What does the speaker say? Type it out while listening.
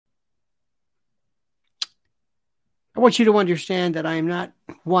I want you to understand that I am not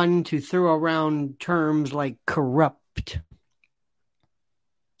one to throw around terms like corrupt,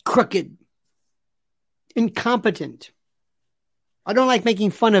 crooked, incompetent. I don't like making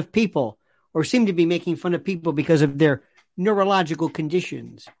fun of people or seem to be making fun of people because of their neurological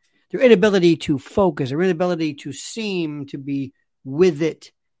conditions, their inability to focus, their inability to seem to be with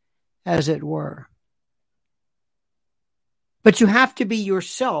it, as it were. But you have to be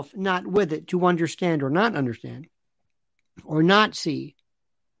yourself, not with it, to understand or not see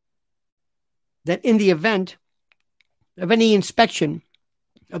that in the event of any inspection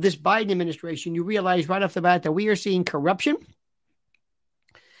of this Biden administration, you realize right off the bat that we are seeing corruption.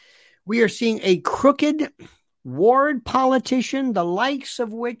 We are seeing a crooked ward politician, the likes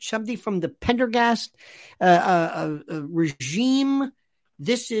of which something from the Pendergast regime.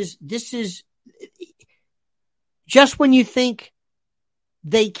 This is just when you think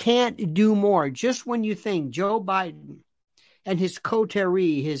they can't do more, just when you think Joe Biden and his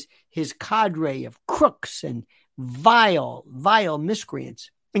coterie, his cadre of crooks and vile miscreants,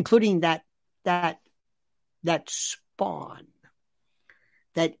 including that spawn,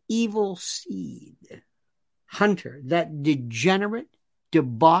 that evil seed, Hunter, that degenerate,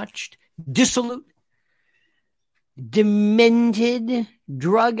 debauched, dissolute, demented,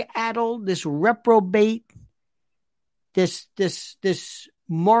 drug-addled, this reprobate, this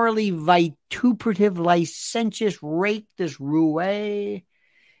morally vituperative, licentious rake, this roue,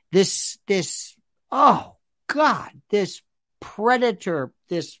 this oh God, this predator,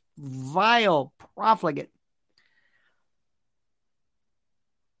 this vile profligate.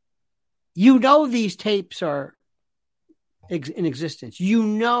 You know these tapes are in existence. You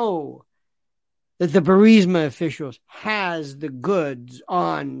know that the Burisma officials has the goods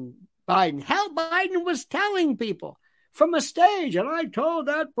on Biden. Hell, Biden was telling people from a stage, and I told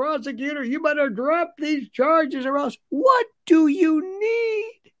that prosecutor, you better drop these charges or else. What do you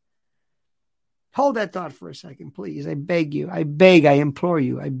need? Hold that thought for a second, please. I beg you. I implore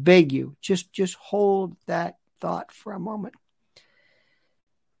you. I beg you. Just hold that thought for a moment.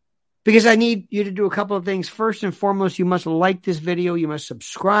 Because I need you to do a couple of things. First and foremost, you must like this video. You must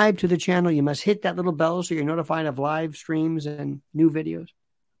subscribe to the channel. You must hit that little bell so you're notified of live streams and new videos.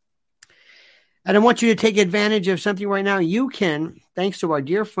 And I want you to take advantage of something right now. You can, thanks to our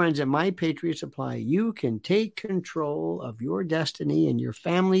dear friends at My Patriot Supply, you can take control of your destiny and your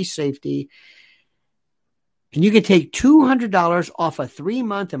family's safety. And you can take $200 off a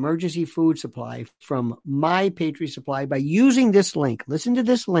 3-month emergency food supply from My Patriot Supply by using this link. Listen to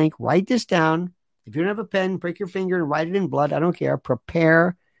this link. Write this down. If you don't have a pen, prick your finger and write it in blood. I don't care.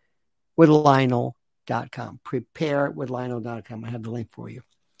 Preparewithlionel.com. Preparewithlionel.com. I have the link for you.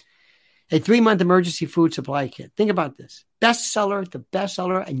 A 3-month emergency food supply kit. Think about this. The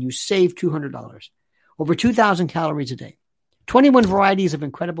bestseller, and you save $200. Over 2,000 calories a day. 21 varieties of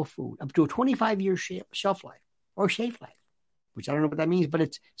incredible food, up to a 25-year shelf life, or shelf life, which I don't know what that means, but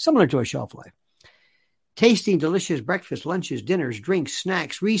it's similar to a shelf life. Tasty, delicious breakfast, lunches, dinners, drinks,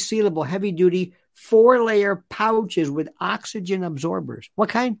 snacks, resealable, heavy-duty, 4-layer pouches with oxygen absorbers. What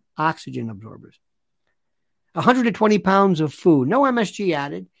kind? Oxygen absorbers. 120 pounds of food, no MSG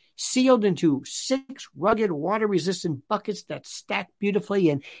added, sealed into 6 rugged, water-resistant buckets that stack beautifully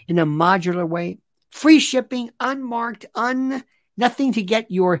in a modular way. Free shipping, unmarked, nothing to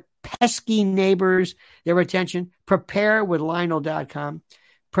get your pesky neighbors their attention. Preparewithlionel.com.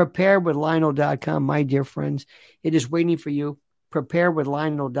 Preparewithlionel.com, my dear friends. It is waiting for you.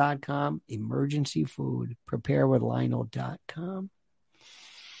 Preparewithlionel.com. Emergency food. Preparewithlionel.com.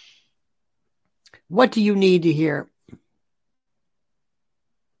 What do you need to hear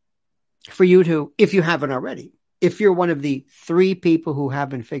for you to, if you haven't already, if you're one of the 3 people who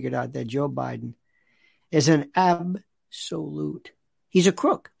haven't figured out that Joe Biden is an absolute, he's a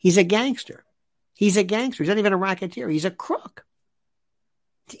crook. He's a gangster. He's not even a racketeer. He's a crook.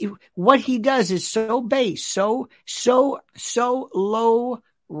 What he does is so base, so low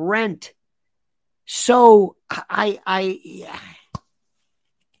rent. So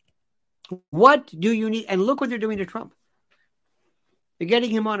what do you need? And look what they're doing to Trump. They're getting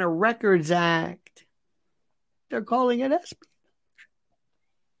him on a Records Act. They're calling it espionage.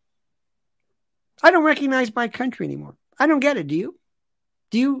 I don't recognize my country anymore. I don't get it. Do you?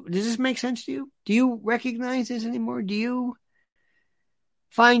 Does this make sense to you? Do you recognize this anymore? Do you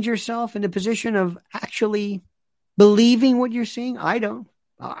find yourself in the position of actually believing what you're seeing? I don't.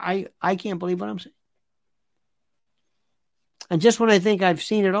 I can't believe what I'm seeing. And just when I think I've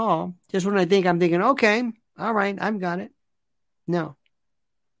seen it all, just when I think I'm thinking, okay, all right, I've got it. No.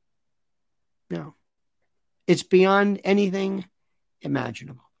 It's beyond anything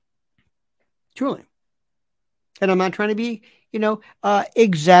imaginable. Truly. And I'm not trying to be,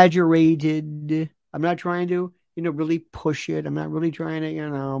 exaggerated. I'm not trying to, really push it. I'm not really trying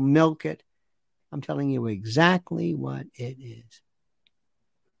to, milk it. I'm telling you exactly what it is.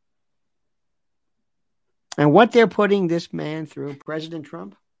 And what they're putting this man through, President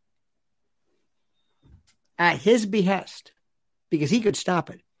Trump, at his behest, because he could stop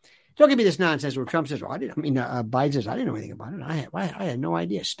it. Don't give me this nonsense where Trump says, Biden says, I didn't know anything about it. I had no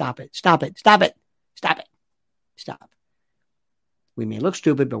idea. Stop it. Stop it. Stop it. Stop it. Stop. We may look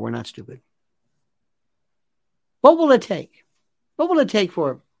stupid, but we're not stupid. What will it take? What will it take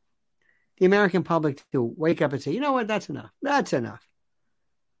for the American public to wake up and say, you know what? That's enough. That's enough.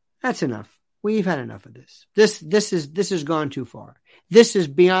 That's enough. We've had enough of this. This has gone too far. This is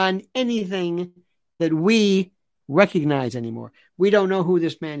beyond anything that we recognize anymore. We don't know who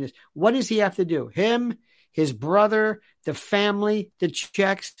this man is. What does he have to do? Him, his brother, the family, the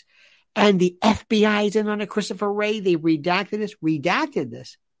checks, and the FBI is in on it. Christopher Wray, they redacted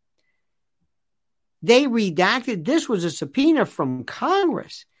this. They redacted. This was a subpoena from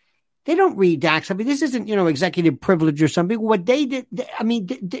Congress. They don't redact something. This isn't, executive privilege or something. What they did,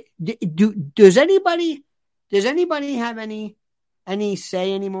 does anybody have any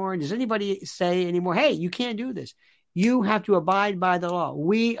say anymore? Does anybody say anymore, hey, you can't do this. You have to abide by the law.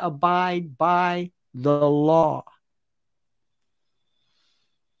 We abide by the law.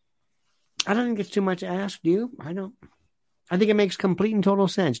 I don't think it's too much to ask, do you? I don't. I think it makes complete and total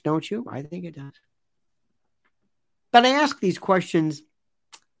sense, don't you? I think it does. But I ask these questions,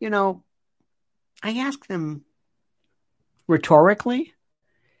 I ask them rhetorically.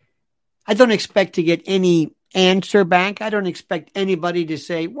 I don't expect to get any answer back. I don't expect anybody to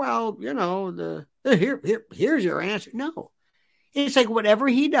say, well, here's your answer. No. It's like whatever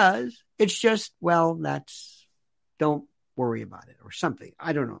he does, it's just, well, don't worry about it or something.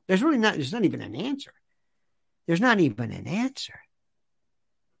 I don't know. There's not even an answer. There's not even an answer.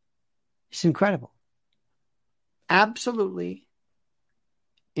 It's incredible. Absolutely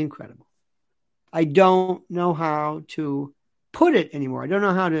incredible. I don't know how to put it anymore. I don't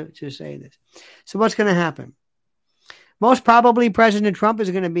know how to say this. So what's going to happen? Most probably President Trump is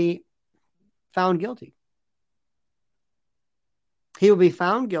going to be found guilty. He will be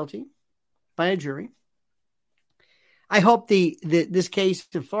found guilty by a jury. I hope this case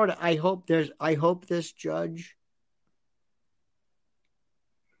in Florida, I hope this judge,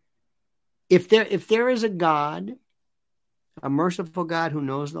 if there is a God, a merciful God who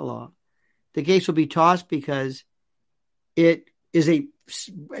knows the law, the case will be tossed because it is a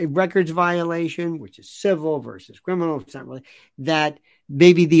records violation, which is civil versus criminal. It's not really that.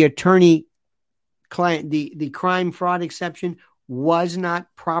 Maybe the attorney-client, the crime fraud exception was not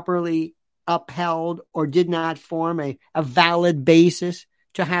properly upheld or did not form a valid basis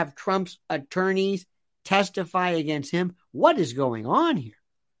to have Trump's attorneys testify against him. What is going on here?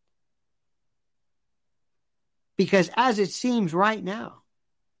 Because as it seems right now,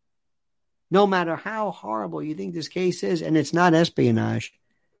 no matter how horrible you think this case is, and it's not espionage.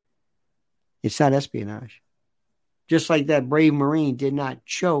 It's not espionage. Just like that brave Marine did not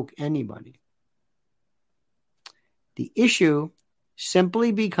choke anybody. The issue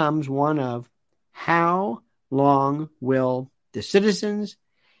simply becomes one of how long will the citizens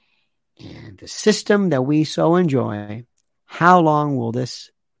and the system that we so enjoy, how long will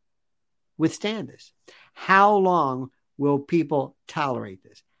this withstand this? How long will people tolerate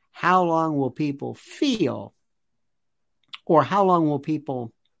this? How long will people feel, or how long will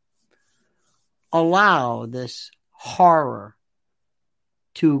people allow this horror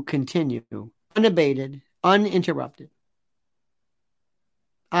to continue unabated, uninterrupted?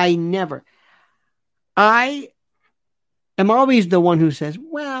 I am always the one who says,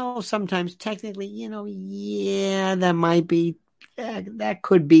 well, sometimes technically, that might be, that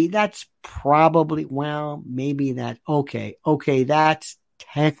could be, that's probably, well, maybe that, okay, that's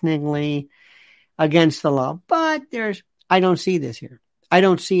technically against the law, but I don't see this here. I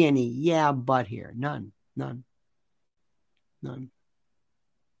don't see any but here. None.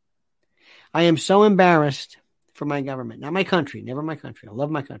 I am so embarrassed for my government, not my country, never my country. I love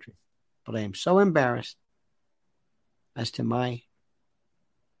my country, but I am so embarrassed as to my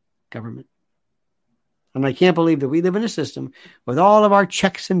government. And I can't believe that we live in a system with all of our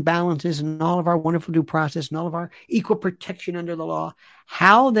checks and balances and all of our wonderful due process and all of our equal protection under the law.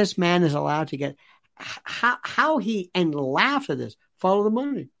 How this man is allowed to get, how he, and laugh at this, follow the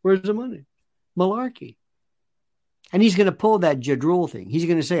money. Where's the money? Malarkey. And he's going to pull that jadrul thing. He's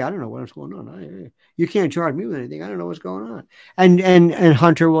going to say, I don't know what's going on. You can't charge me with anything. I don't know what's going on. And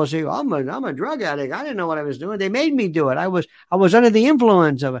Hunter will say, I'm a drug addict. I didn't know what I was doing. They made me do it. I was under the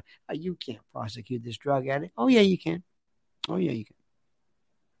influence of it. You can't prosecute this drug addict. Oh, yeah, you can. Oh, yeah, you can.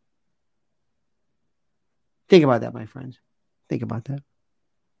 Think about that, my friends. Think about that.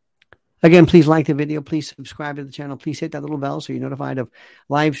 Again, please like the video. Please subscribe to the channel. Please hit that little bell so you're notified of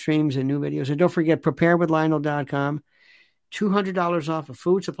live streams and new videos. And don't forget, preparewithlionel.com. $200 off a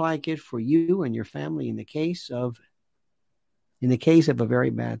food supply kit for you and your family in the case of a very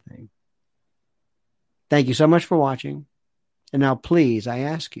bad thing. Thank you so much for watching. And now, please, I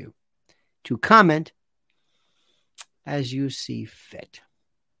ask you to comment as you see fit.